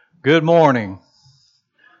Good morning.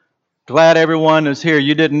 Glad everyone is here.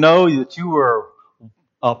 You didn't know that you were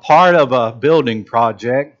a part of a building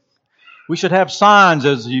project. We should have signs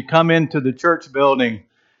as you come into the church building.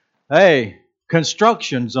 Hey,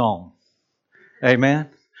 construction zone.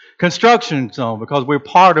 Amen. Construction zone, because we're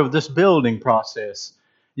part of this building process.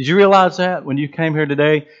 Did you realize that when you came here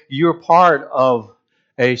today? You're part of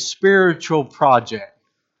a spiritual project.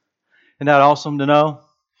 Isn't that awesome to know?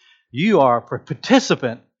 You are a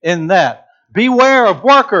participant in that. Beware of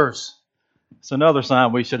workers. It's another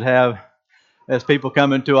sign we should have as people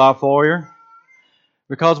come into our foyer,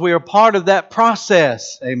 because we are part of that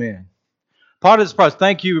process. Amen. Part of this process.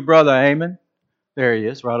 Thank you, Brother Amon. There he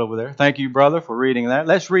is, right over there. Thank you, brother, for reading that.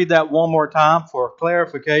 Let's read that one more time for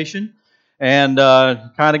clarification and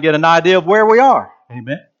kind of get an idea of where we are.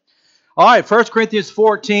 Amen. All right, 1 Corinthians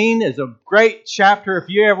 14 is a great chapter if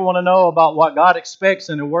you ever want to know about what God expects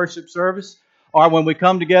in a worship service, or when we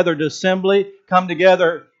come together to assembly, come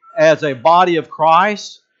together as a body of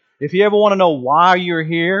Christ. If you ever want to know why you're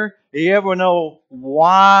here, if you ever know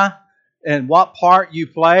why and what part you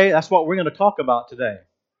play, that's what we're going to talk about today.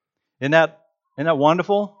 Isn't that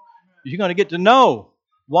wonderful? You're going to get to know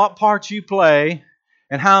what part you play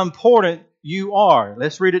and how important you are.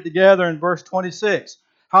 Let's read it together in verse 26.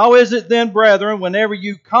 How is it then, brethren, whenever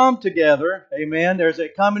you come together, amen, there's a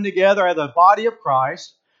coming together as a body of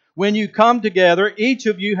Christ. When you come together, each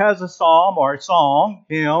of you has a psalm or a song,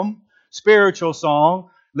 hymn, spiritual song,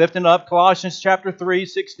 lifting up. Colossians chapter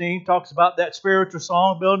 3:16 talks about that spiritual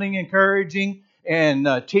song, building, encouraging, and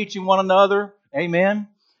teaching one another. Amen.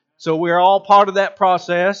 So we're all part of that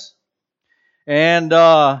process. And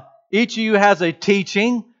each of you has a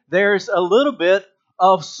teaching. There's a little bit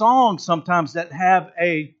of songs sometimes that have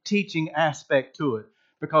a teaching aspect to it,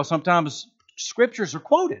 because sometimes scriptures are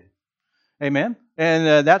quoted. Amen.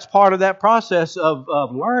 And that's part of that process of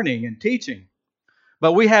learning and teaching.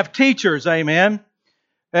 But we have teachers, amen,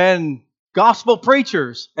 and gospel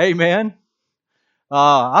preachers, amen.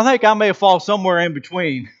 I think I may fall somewhere in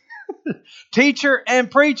between. Teacher and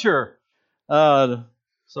preacher. So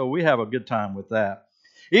we have a good time with that.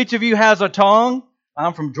 Each of you has a tongue.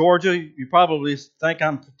 I'm from Georgia. You probably think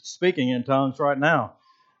I'm speaking in tongues right now.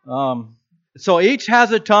 So each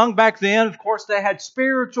has a tongue. Back then, of course, they had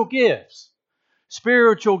spiritual gifts.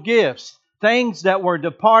 Spiritual gifts. Things that were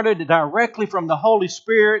departed directly from the Holy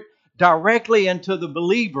Spirit, directly into the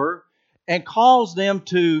believer, and caused them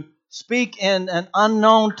to speak in an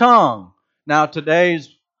unknown tongue. Now, today's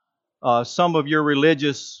some of your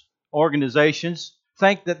religious organizations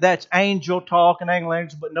think that that's angel talk and angel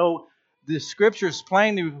language, but no, the Scripture is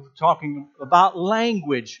plainly talking about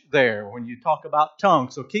language there when you talk about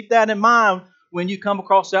tongue. So keep that in mind when you come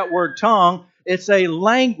across that word tongue. It's a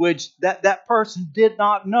language that that person did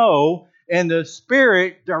not know, and the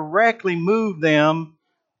Spirit directly moved them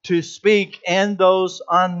to speak in those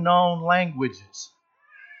unknown languages.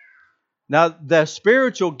 Now, the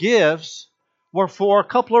spiritual gifts were for a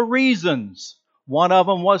couple of reasons. One of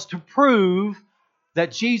them was to prove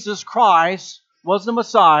that Jesus Christ was the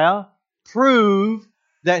Messiah, prove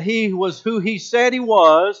that He was who He said He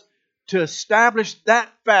was, to establish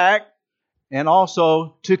that fact, and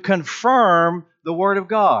also to confirm the Word of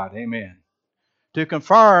God. Amen. To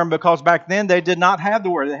confirm, because back then they did not have the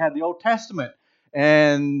Word. They had the Old Testament.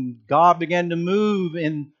 And God began to move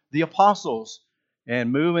in the apostles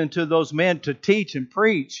and move into those men to teach and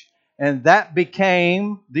preach. And that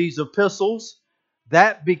became, these epistles,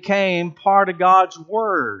 that became part of God's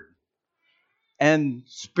Word. And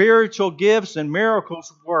spiritual gifts and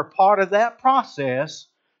miracles were part of that process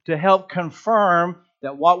to help confirm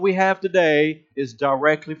that what we have today is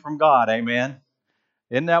directly from God. Amen.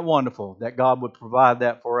 Isn't that wonderful that God would provide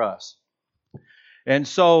that for us? And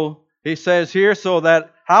so he says here, so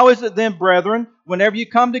that, how is it then, brethren, whenever you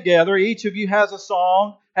come together, each of you has a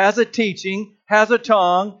song, has a teaching, has a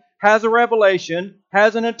tongue, has a revelation,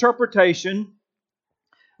 has an interpretation.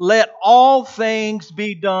 Let all things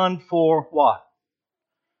be done for what?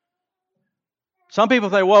 Some people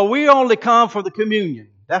say, well, we only come for the communion.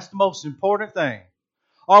 That's the most important thing.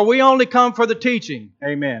 Or we only come for the teaching.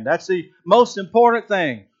 Amen. That's the most important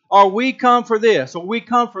thing. Or we come for this, or we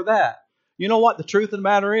come for that. You know what the truth of the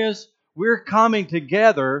matter is? We're coming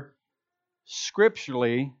together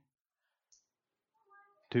scripturally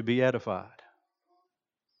to be edified.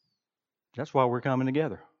 That's why we're coming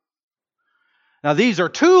together. Now, these are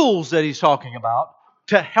tools that he's talking about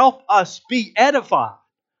to help us be edified.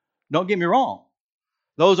 Don't get me wrong.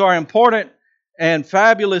 Those are important and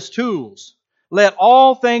fabulous tools. Let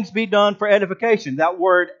all things be done for edification. That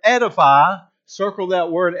word edify, circle that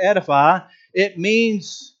word edify. It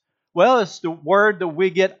means Well, it's the word that we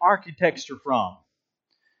get architecture from.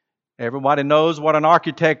 Everybody knows what an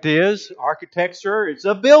architect is. Architecture, it's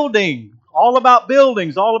a building. All about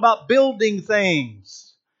buildings, all about building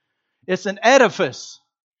things. It's an edifice.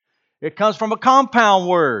 It comes from a compound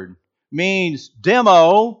word. Means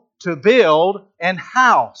demo, to build, and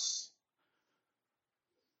house.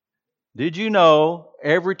 Did you know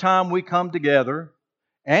every time we come together,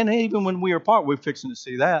 and even when we are apart, we're fixing to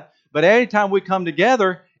see that, but every time we come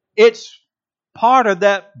together, it's part of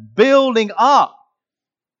that building up.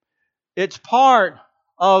 It's part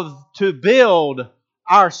of to build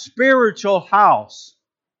our spiritual house.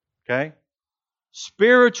 Okay?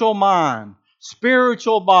 Spiritual mind,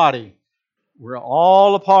 spiritual body. We're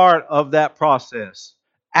all a part of that process.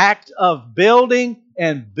 Act of building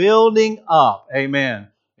and building up. Amen.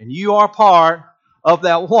 And you are part of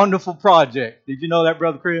that wonderful project. Did you know that,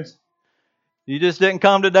 Brother Chris? You just didn't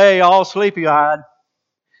come today all sleepy-eyed.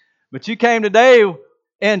 But you came today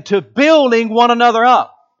into building one another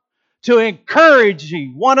up, to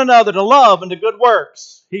encouraging one another to love and to good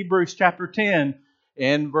works. Hebrews chapter 10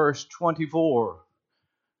 and verse 24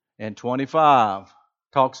 and 25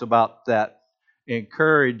 talks about that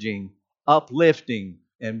encouraging, uplifting,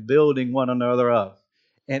 and building one another up.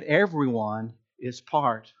 And everyone is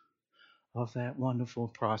part of that wonderful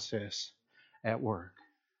process at work.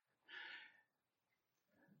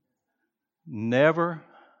 Never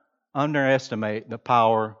underestimate the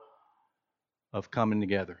power of coming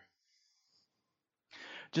together.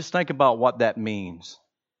 Just think about what that means.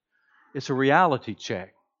 It's a reality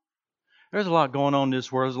check. There's a lot going on in this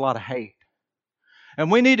world. There's a lot of hate. And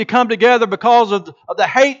we need to come together because of the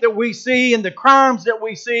hate that we see and the crimes that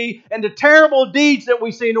we see and the terrible deeds that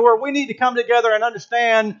we see in the world. We need to come together and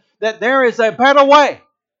understand that there is a better way.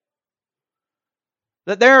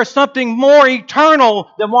 That there is something more eternal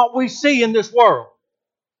than what we see in this world.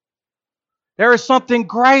 There is something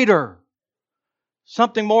greater.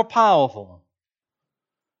 Something more powerful.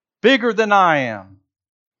 Bigger than I am.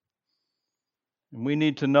 And we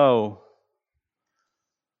need to know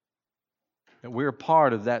that we're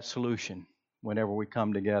part of that solution whenever we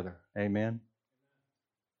come together. Amen.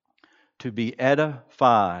 To be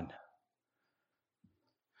edified.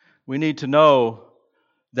 We need to know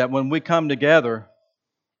that when we come together,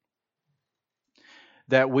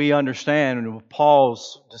 that we understand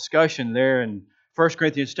Paul's discussion there in 1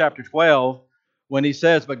 Corinthians chapter 12, when he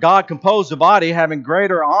says, "But God composed the body, having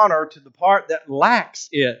greater honor to the part that lacks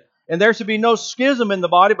it. And there should be no schism in the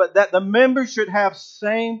body, but that the members should have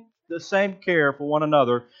the same care for one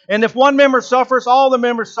another. And if one member suffers, all the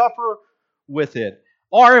members suffer with it.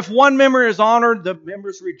 Or if one member is honored, the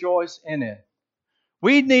members rejoice in it."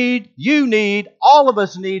 All of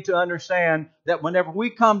us need to understand that whenever we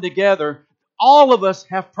come together, all of us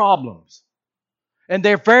have problems. And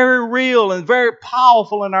they're very real and very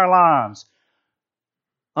powerful in our lives.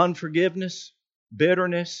 Unforgiveness,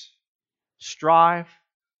 bitterness, strife,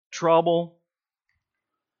 trouble,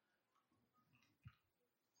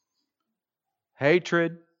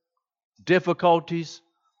 hatred, difficulties,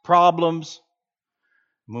 problems.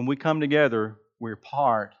 When we come together, we're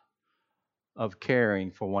part of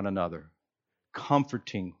caring for one another,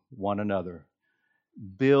 comforting one another,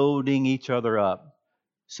 building each other up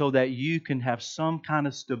so that you can have some kind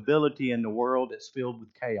of stability in the world that's filled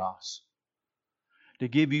with chaos. To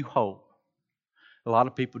give you hope. A lot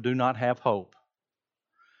of people do not have hope.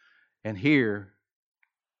 And here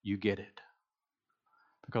you get it.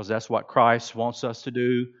 Because that's what Christ wants us to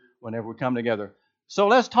do whenever we come together. So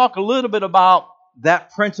let's talk a little bit about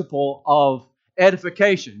that principle of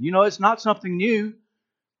edification. You know, it's not something new,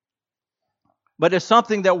 but it's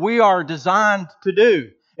something that we are designed to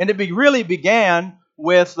do. And it really began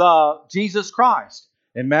with Jesus Christ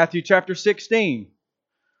in Matthew chapter 16.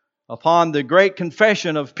 Upon the great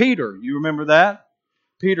confession of Peter, you remember that?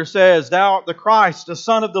 Peter says, "Thou art the Christ, the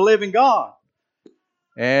Son of the living God."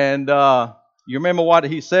 And you remember what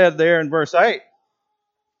he said there in verse 8?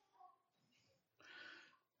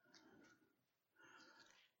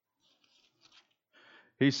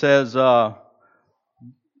 He says, the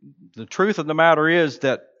truth of the matter is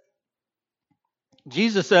that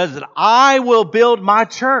Jesus says that I will build my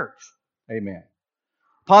church. Amen.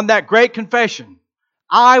 Upon that great confession,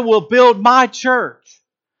 I will build my church,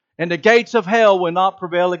 and the gates of hell will not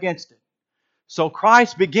prevail against it. So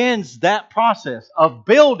Christ begins that process of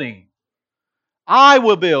building. I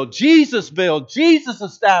will build. Jesus built. Jesus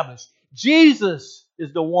established. Jesus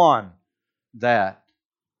is the one that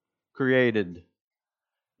created.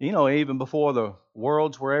 You know, even before the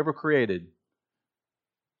worlds were ever created,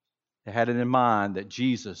 they had it in mind that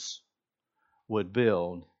Jesus would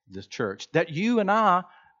build this church. That you and I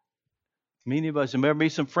Many of us, and there may be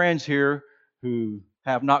some friends here who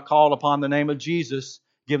have not called upon the name of Jesus,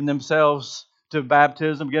 giving themselves to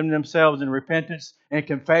baptism, giving themselves in repentance and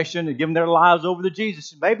confession, and giving their lives over to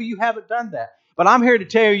Jesus. Maybe you haven't done that. But I'm here to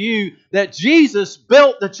tell you that Jesus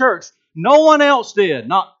built the church. No one else did.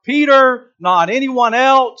 Not Peter, not anyone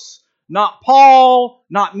else, not Paul,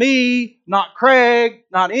 not me, not Craig,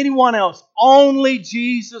 not anyone else. Only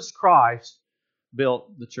Jesus Christ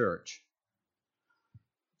built the church.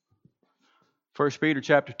 1 Peter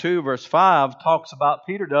chapter 2, verse 5 talks about,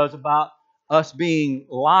 Peter does, about us being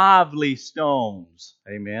lively stones.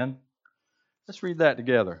 Amen. Let's read that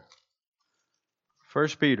together. 1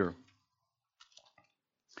 Peter.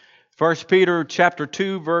 1 Peter chapter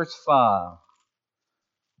 2, verse 5.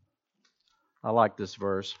 I like this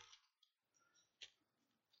verse.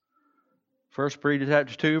 1 Peter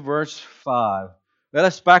chapter 2, verse 5. Now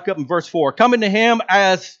let's back up in verse 4. Coming to him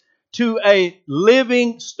as to a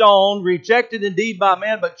living stone, rejected indeed by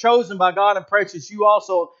men, but chosen by God and precious, you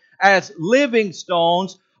also as living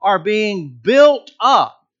stones are being built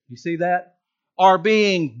up. You see that? Are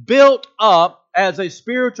being built up as a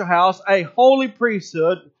spiritual house, a holy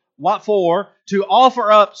priesthood. What for? To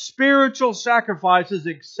offer up spiritual sacrifices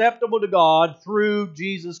acceptable to God through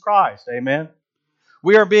Jesus Christ. Amen.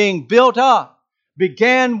 We are being built up.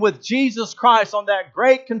 Began with Jesus Christ on that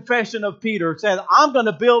great confession of Peter, saying, I'm going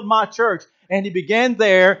to build my church. And he began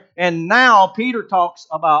there, and now Peter talks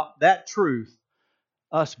about that truth,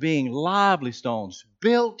 us being lively stones,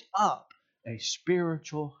 built up a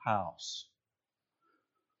spiritual house.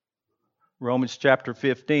 Romans chapter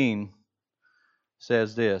 15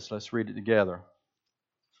 says this. Let's read it together.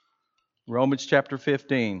 Romans chapter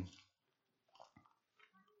 15.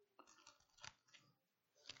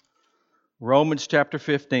 Romans chapter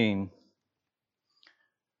 15.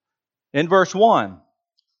 In verse 1,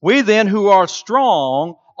 we then who are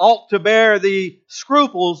strong ought to bear the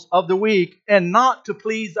scruples of the weak and not to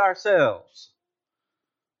please ourselves.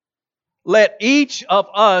 Let each of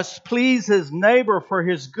us please his neighbor for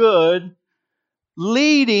his good,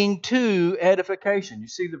 leading to edification. You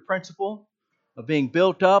see the principle of being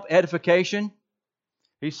built up, edification?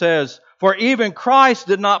 He says, for even Christ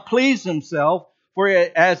did not please himself, for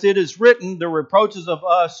as it is written, the reproaches of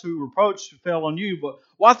us who reproached fell on you. But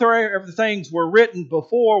whatsoever things were written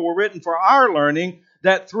before were written for our learning,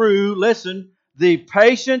 that through, listen, the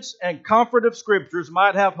patience and comfort of Scriptures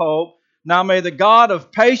might have hope. Now may the God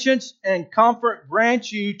of patience and comfort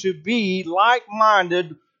grant you to be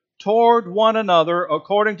like-minded toward one another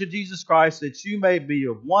according to Jesus Christ, that you may be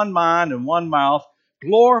of one mind and one mouth,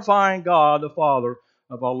 glorifying God the Father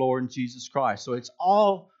of our Lord Jesus Christ. So it's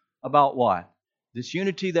all about what? This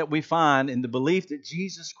unity that we find in the belief that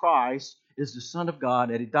Jesus Christ is the Son of God,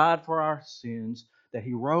 that He died for our sins, that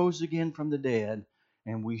He rose again from the dead,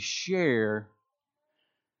 and we share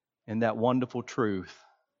in that wonderful truth.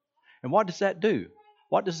 And what does that do?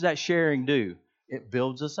 What does that sharing do? It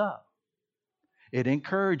builds us up. It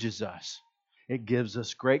encourages us. It gives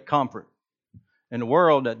us great comfort in a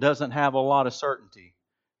world that doesn't have a lot of certainty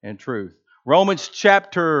and truth. Romans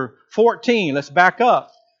chapter 14, let's back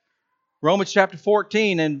up. Romans chapter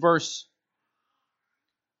 14 and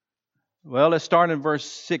let's start in verse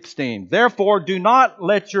 16. Therefore, do not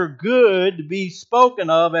let your good be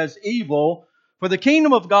spoken of as evil, for the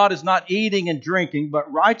kingdom of God is not eating and drinking,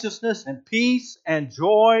 but righteousness and peace and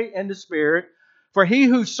joy in the Spirit. For he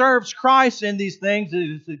who serves Christ in these things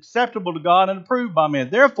is acceptable to God and approved by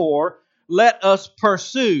men. Therefore, let us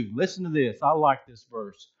pursue. Listen to this. I like this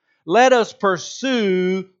verse. Let us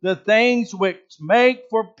pursue the things which make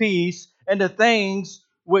for peace and the things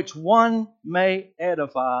which one may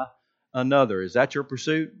edify another. Is that your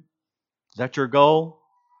pursuit? Is that your goal?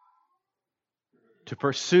 To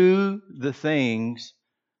pursue the things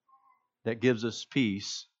that gives us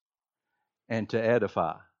peace and to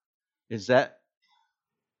edify. Does that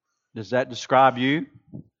describe you?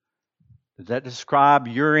 Does that describe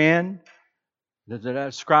your end? Does that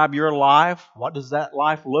describe your life? What does that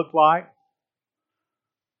life look like?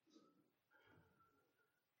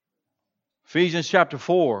 Ephesians chapter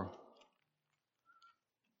 4.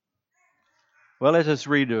 Well, let's just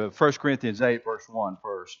read 1 Corinthians 8, verse 1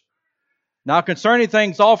 first. Now, concerning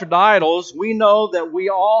things offered to idols, we know that we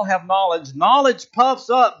all have knowledge. Knowledge puffs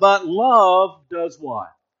up, but love does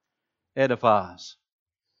what? Edifies.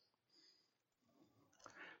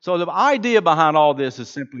 So the idea behind all this is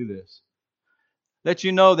simply this. Let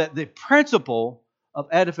you know that the principle of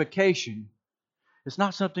edification is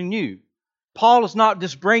not something new. Paul is not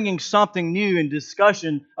just bringing something new in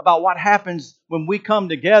discussion about what happens when we come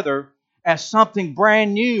together as something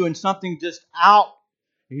brand new and something just out.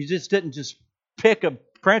 He just didn't just pick a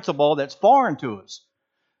principle that's foreign to us.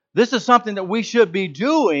 This is something that we should be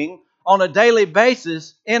doing on a daily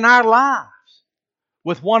basis in our lives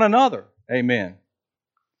with one another. Amen.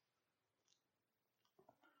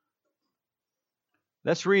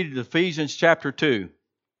 Let's read Ephesians chapter 2.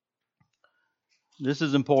 This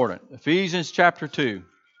is important. Ephesians chapter 2.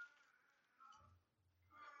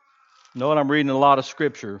 I know I'm reading a lot of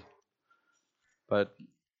scripture, but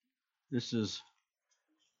this is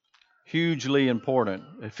hugely important.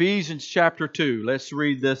 Ephesians chapter 2. Let's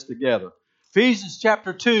read this together. Ephesians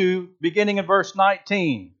chapter 2, beginning in verse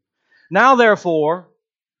 19. Now therefore,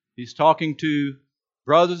 he's talking to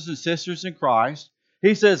brothers and sisters in Christ.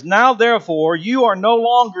 He says, now therefore, you are no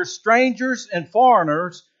longer strangers and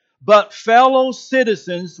foreigners, but fellow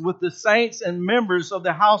citizens with the saints and members of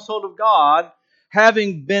the household of God,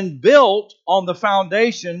 having been built on the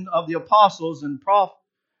foundation of the apostles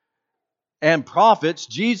and prophets,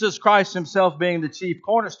 Jesus Christ himself being the chief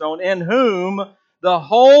cornerstone, in whom the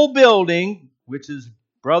whole building, which is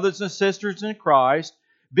brothers and sisters in Christ,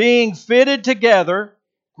 being fitted together,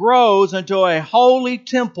 grows into a holy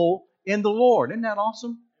temple in the Lord. Isn't that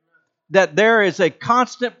awesome? That there is a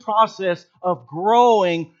constant process of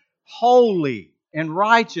growing holy and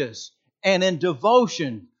righteous and in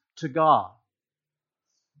devotion to God.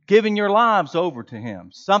 Giving your lives over to Him.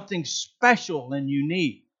 Something special and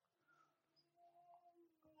unique.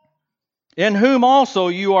 In whom also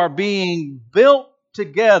you are being built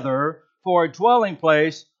together for a dwelling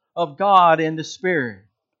place of God in the Spirit.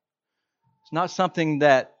 It's not something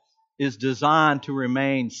that is designed to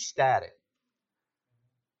remain static.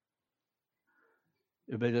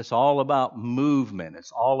 But it's all about movement.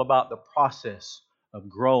 It's all about the process of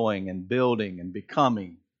growing and building and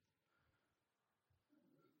becoming.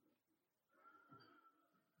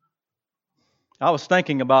 I was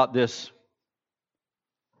thinking about this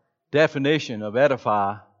definition of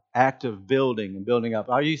edify, active building and building up.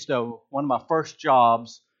 I used to, one of my first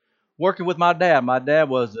jobs, working with my dad. My dad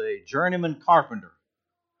was a journeyman carpenter.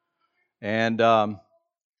 And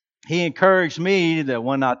he encouraged me that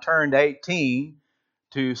when I turned 18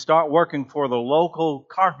 to start working for the local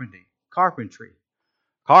carpentry,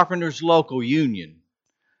 Carpenters Local Union.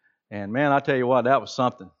 And man, I tell you what, that was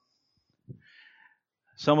something.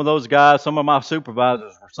 Some of those guys, some of my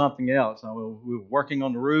supervisors were something else. We were working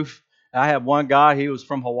on the roof. I had one guy, he was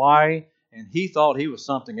from Hawaii, and he thought he was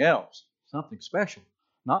something else, something special.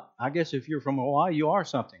 I guess if you're from Hawaii, you are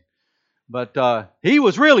something. But he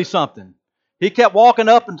was really something. He kept walking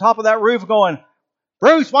up on top of that roof going,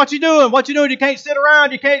 Bruce, what you doing? What you doing? You can't sit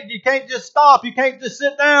around. You can't just stop. You can't just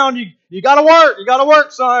sit down. You got to work. You got to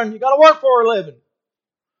work, son. You got to work for a living.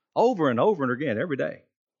 Over and over and again, every day.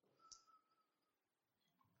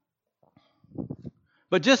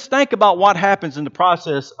 But just think about what happens in the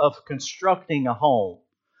process of constructing a home.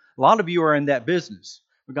 A lot of you are in that business.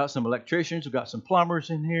 We've got some electricians. We've got some plumbers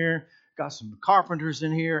in here. Got some carpenters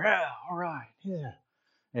in here. Yeah, all right. Yeah.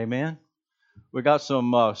 Amen. We got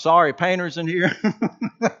some sorry painters in here,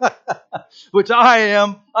 which I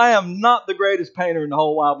am. I am not the greatest painter in the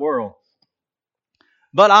whole wide world.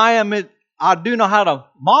 But I do know how to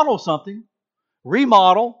model something,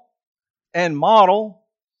 remodel, and model.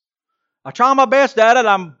 I try my best at it.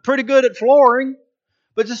 I'm pretty good at flooring.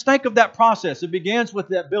 But just think of that process. It begins with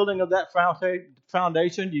that building of that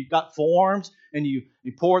foundation. You've got forms, and you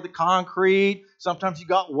pour the concrete. Sometimes you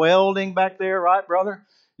got welding back there, right, brother?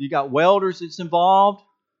 You got welders that's involved.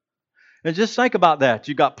 And just think about that.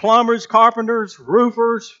 You got plumbers, carpenters,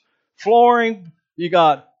 roofers, flooring. You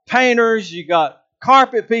got painters. You got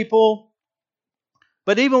carpet people.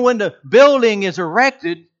 But even when the building is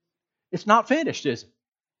erected, it's not finished, is it?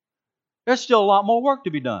 There's still a lot more work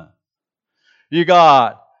to be done. You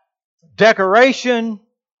got decoration.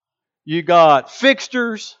 You got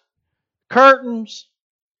fixtures, curtains.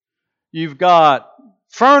 You've got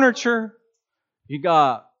furniture. You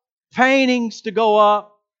got paintings to go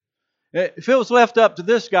up. If it was left up to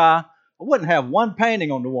this guy, I wouldn't have one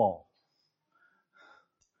painting on the wall.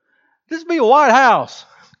 This would be a White House.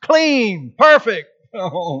 Clean, perfect.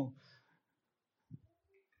 But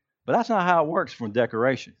that's not how it works for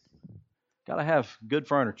decoration. Got to have good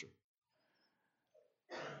furniture.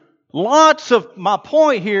 My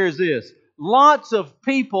point here is this. Lots of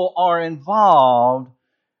people are involved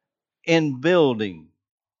in building.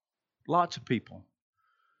 Lots of people.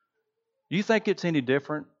 Do you think it's any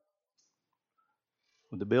different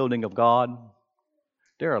with the building of God?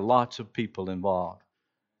 There are lots of people involved.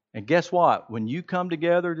 And guess what? When you come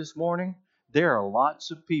together this morning, there are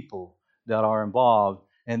lots of people that are involved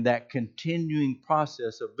in that continuing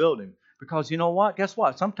process of building. Because you know what? Guess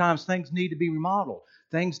what? Sometimes things need to be remodeled.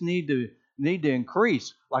 Things need need to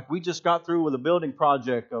increase. Like we just got through with a building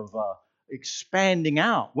project of expanding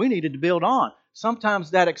out. We needed to build on.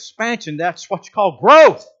 Sometimes that expansion, that's what you call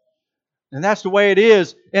growth. And that's the way it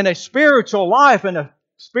is in a spiritual life and a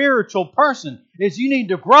spiritual person, is you need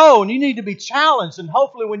to grow and you need to be challenged. And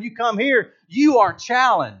hopefully when you come here, you are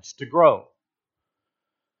challenged to grow.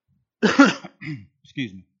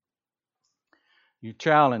 Excuse me. You're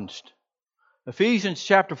challenged. Ephesians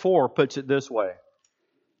chapter 4 puts it this way.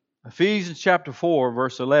 Ephesians chapter 4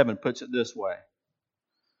 verse 11 puts it this way.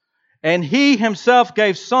 And He Himself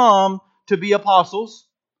gave some to be apostles,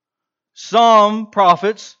 some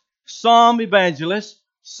prophets, some evangelists,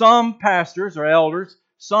 some pastors or elders,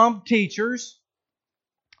 some teachers,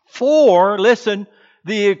 for, listen,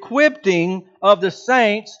 the equipping of the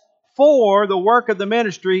saints, for the work of the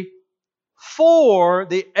ministry, for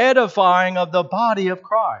the edifying of the body of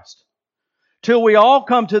Christ, till we all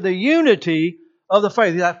come to the unity of the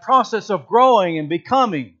faith, that process of growing and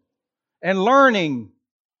becoming and learning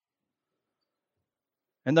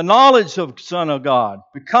and the knowledge of the Son of God,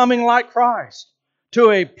 becoming like Christ,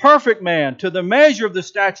 to a perfect man, to the measure of the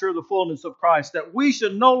stature of the fullness of Christ, that we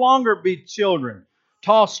should no longer be children,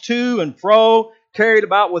 tossed to and fro, carried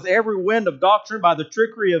about with every wind of doctrine by the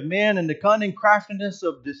trickery of men and the cunning craftiness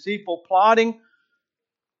of deceitful plotting.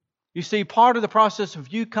 You see, part of the process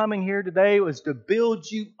of you coming here today was to build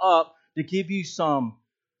you up, to give you some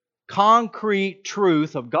concrete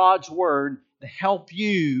truth of God's Word to help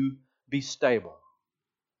you be stable.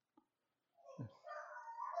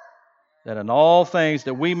 That in all things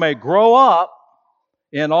that we may grow up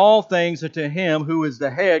in all things unto Him who is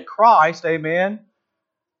the head, Christ, amen.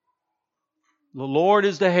 The Lord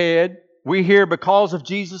is the head. We're here because of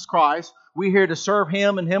Jesus Christ. We're here to serve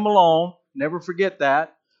Him and Him alone. Never forget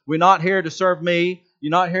that. We're not here to serve me.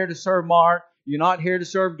 You're not here to serve Mark. You're not here to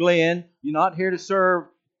serve Glenn. You're not here to serve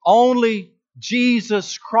only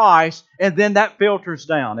Jesus Christ. And then that filters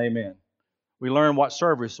down, amen. We learn what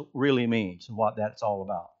service really means and what that's all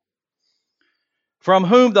about. From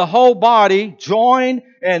whom the whole body, joined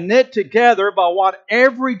and knit together by what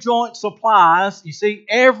every joint supplies, you see,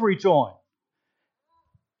 every joint,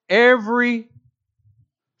 every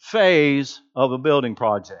phase of a building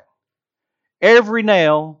project, every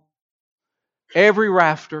nail, every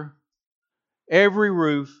rafter, every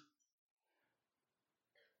roof,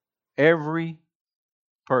 every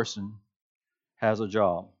person has a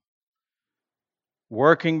job.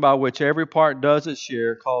 Working by which every part does its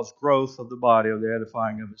share, causes growth of the body, of the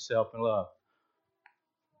edifying of itself in love.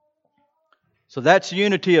 So that's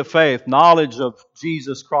unity of faith, knowledge of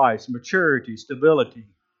Jesus Christ, maturity, stability.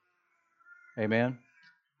 Amen.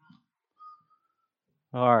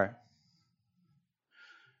 All right.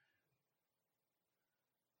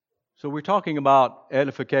 So we're talking about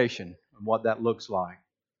edification and what that looks like.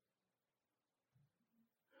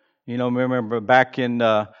 You know, remember back in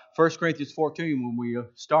 1 Corinthians 14 when we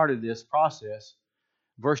started this process,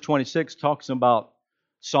 verse 26 talks about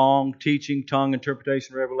song, teaching, tongue,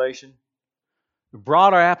 interpretation, revelation. The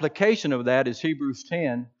broader application of that is Hebrews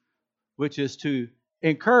 10, which is to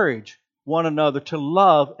encourage one another to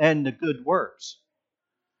love and the good works.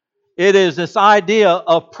 It is this idea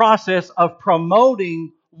of process of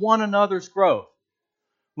promoting one another's growth.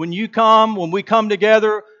 When we come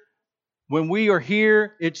together, when we are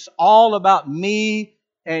here, it's all about me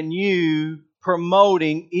and you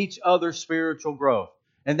promoting each other's spiritual growth.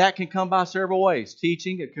 And that can come by several ways.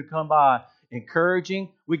 Teaching, it could come by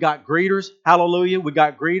encouraging. We got greeters. Hallelujah. We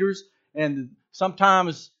got greeters. And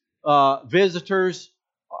sometimes visitors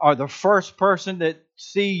are the first person that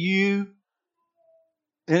see you.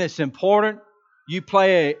 And it's important. You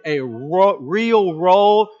play a real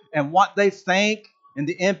role in what they think and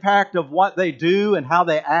the impact of what they do and how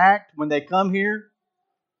they act when they come here.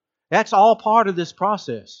 That's all part of this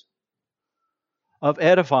process of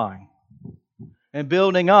edifying and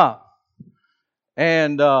building up.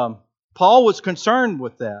 And Paul was concerned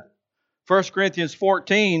with that. 1 Corinthians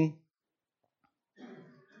 14,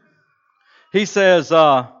 he says,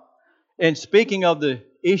 in speaking of the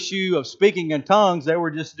issue of speaking in tongues, they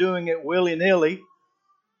were just doing it willy-nilly,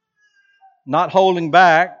 not holding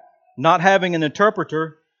back, not having an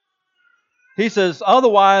interpreter. He says,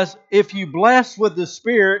 otherwise, if you bless with the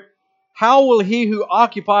Spirit, how will he who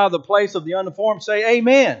occupy the place of the uninformed say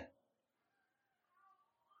amen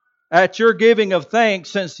at your giving of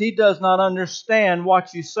thanks, since he does not understand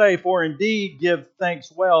what you say? For indeed give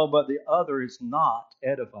thanks well, but the other is not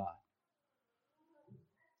edified.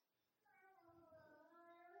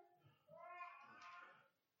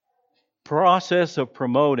 Process of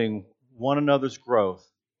promoting one another's growth.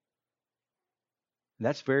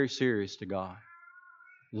 That's very serious to God.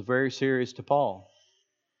 It was very serious to Paul.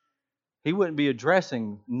 He wouldn't be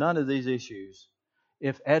addressing none of these issues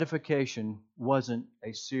if edification wasn't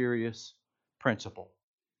a serious principle.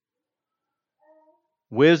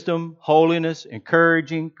 Wisdom, holiness,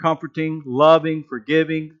 encouraging, comforting, loving,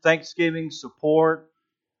 forgiving, thanksgiving, support,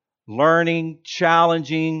 learning,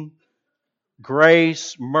 challenging,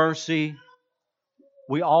 grace, mercy.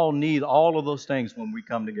 We all need all of those things when we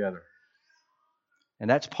come together. And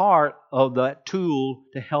that's part of that tool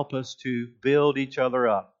to help us to build each other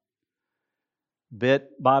up.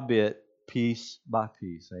 Bit by bit, piece by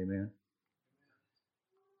piece. Amen.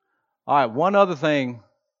 All right, one other thing,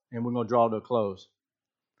 and we're going to draw to a close.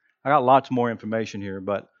 I got lots more information here,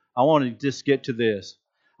 but I want to just get to this.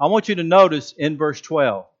 I want you to notice in verse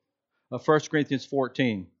 12 of 1 Corinthians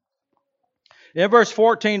 14. In verse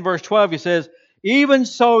 14, verse 12, he says, even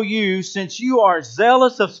so you, since you are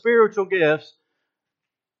zealous of spiritual gifts,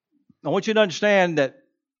 I want you to understand that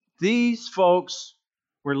these folks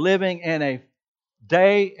were living in a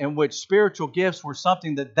day in which spiritual gifts were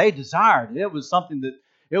something that they desired. It was something that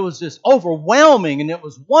it was just overwhelming, and it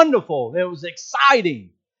was wonderful. It was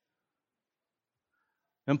exciting.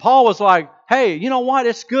 And Paul was like, hey, you know what?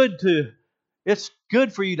 It's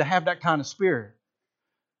good for you to have that kind of spirit.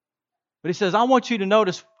 But he says, I want you to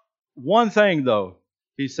notice one thing, though.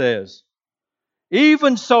 He says,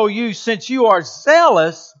 even so you, since you are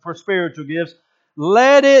zealous for spiritual gifts,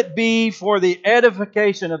 let it be for the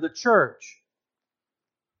edification of the church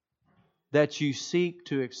that you seek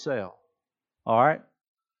to excel. All right?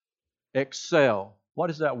 Excel. What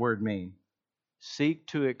does that word mean? Seek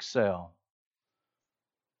to excel.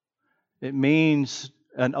 It means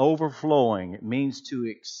an overflowing. It means to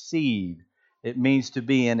exceed. It means to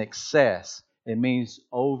be in excess. It means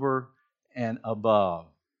over and above.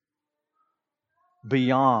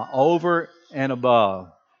 Beyond, over and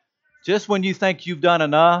above. Just when you think you've done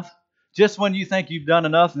enough,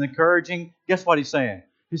 and encouraging, guess what he's saying?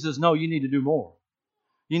 He says, no, you need to do more.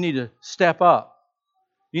 You need to step up.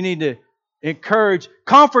 You need to encourage,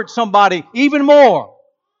 comfort somebody even more,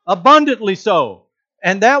 abundantly so.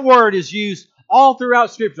 And that word is used all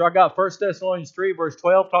throughout Scripture. I got 1 Thessalonians 3, verse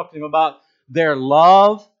 12, talking about their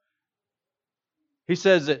love. He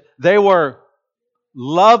says that they were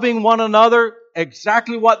loving one another,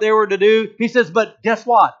 exactly what they were to do. He says, but guess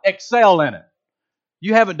what? Excel in it.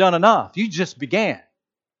 You haven't done enough. You just began.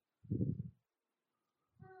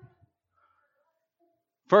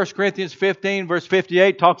 1 Corinthians 15, verse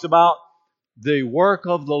 58 talks about the work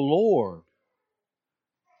of the Lord.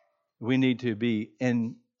 We need to be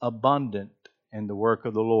abundant in the work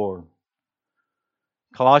of the Lord.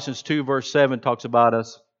 Colossians 2, verse 7 talks about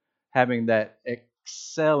us having that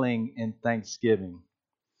excelling in thanksgiving.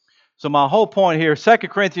 So my whole point here, 2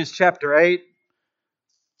 Corinthians chapter 8,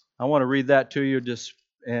 I want to read that to you just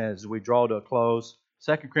as we draw to a close.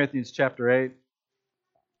 2 Corinthians chapter 8.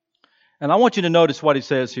 And I want you to notice what he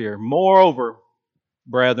says here. Moreover,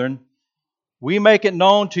 brethren, we make it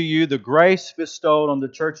known to you the grace bestowed on the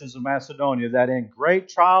churches of Macedonia, that in great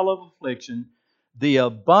trial of affliction, the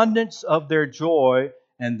abundance of their joy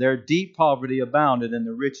and their deep poverty abounded in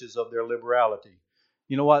the riches of their liberality.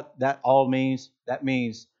 You know what that all means? That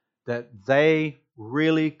means that they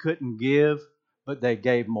really couldn't give, but they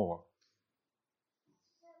gave more.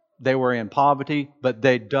 They were in poverty, but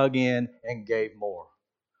they dug in and gave more.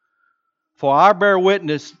 For I bear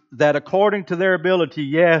witness that according to their ability,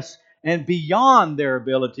 yes, and beyond their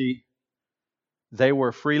ability, they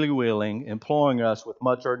were freely willing, imploring us with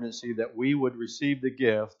much urgency that we would receive the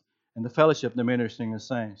gift and the fellowship of the ministering of the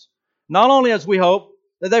saints. Not only as we hope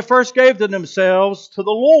that they first gave to themselves to the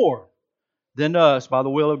Lord, then to us by the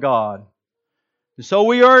will of God. And so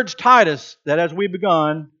we urge Titus that as we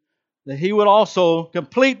begun, that he would also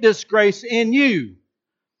complete this grace in you.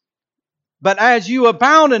 But as you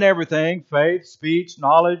abound in everything, faith, speech,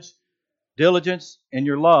 knowledge, diligence, and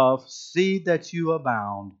your love, see that you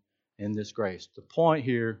abound in this grace. The point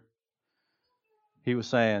here, he was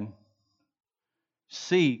saying,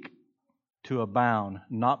 seek to abound,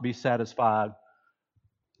 not be satisfied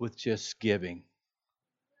with just giving.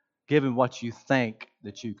 Giving what you think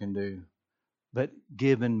that you can do, but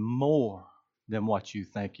giving more than what you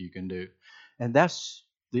think you can do. And that's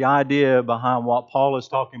the idea behind what Paul is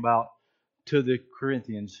talking about to the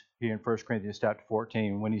Corinthians here in 1 Corinthians chapter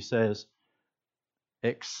 14 when he says,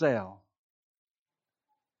 excel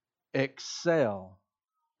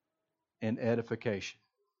in edification.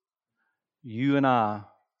 You and I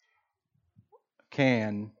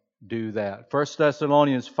can do that. 1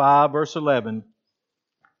 Thessalonians 5 verse 11.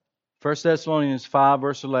 1 Thessalonians 5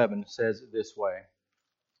 verse 11 says it this way.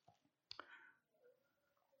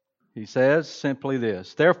 He says simply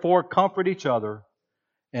this: therefore comfort each other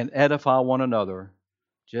and edify one another,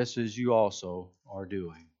 just as you also are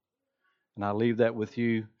doing. And I leave that with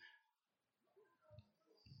you.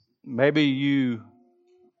 Maybe you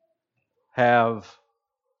have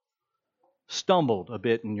stumbled a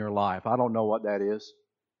bit in your life. I don't know what that is.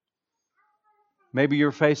 Maybe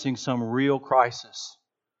you're facing some real crisis.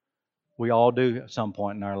 We all do at some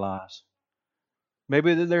point in our lives.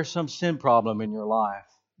 Maybe there's some sin problem in your life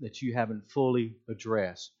that you haven't fully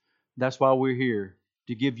addressed. That's why we're here,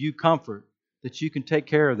 to give you comfort that you can take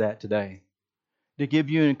care of that today, to give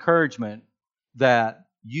you encouragement that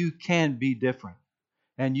you can be different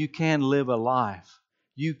and you can live a life.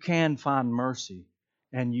 You can find mercy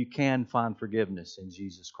and you can find forgiveness in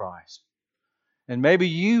Jesus Christ. And maybe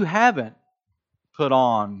you haven't put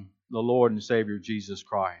on the Lord and Savior Jesus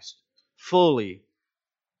Christ fully.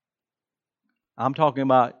 I'm talking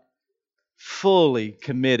about fully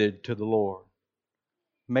committed to the Lord.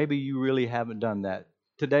 Maybe you really haven't done that.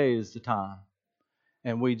 Today is the time.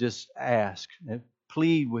 And we just ask and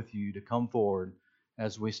plead with you to come forward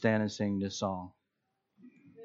as we stand and sing this song.